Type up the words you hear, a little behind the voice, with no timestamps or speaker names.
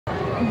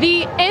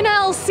The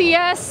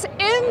NLCS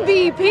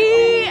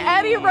MVP,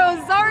 Eddie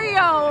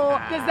Rosario.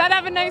 Does that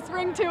have a nice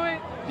ring to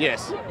it?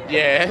 Yes,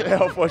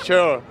 yeah, for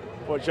sure.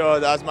 For sure,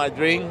 that's my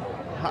dream.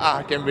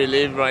 I can't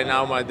believe right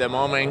now at the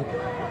moment.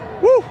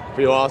 Woo,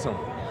 feel awesome.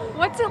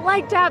 What's it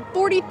like to have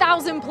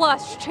 40,000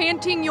 plus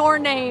chanting your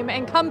name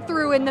and come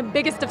through in the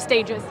biggest of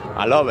stages?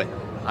 I love it.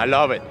 I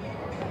love it.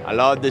 I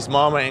love this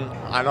moment.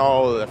 I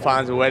know the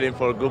fans are waiting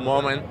for a good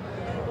moment.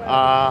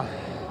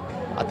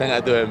 I think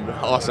I do an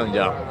awesome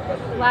job.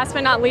 Last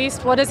but not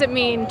least, what does it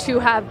mean to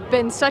have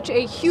been such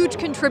a huge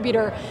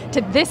contributor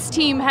to this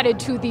team headed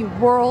to the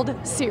World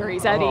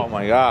Series, Eddie? Oh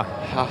my God,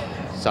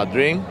 it's a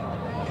dream.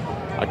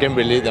 I can't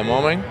believe the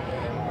moment.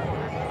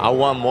 I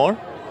want more.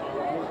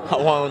 I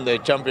won the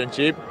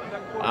championship.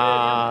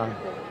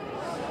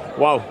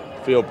 Wow,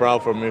 feel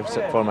proud for me,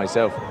 for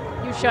myself.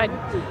 You should.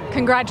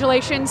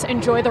 Congratulations,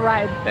 enjoy the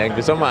ride. Thank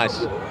you so much.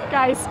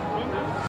 Guys.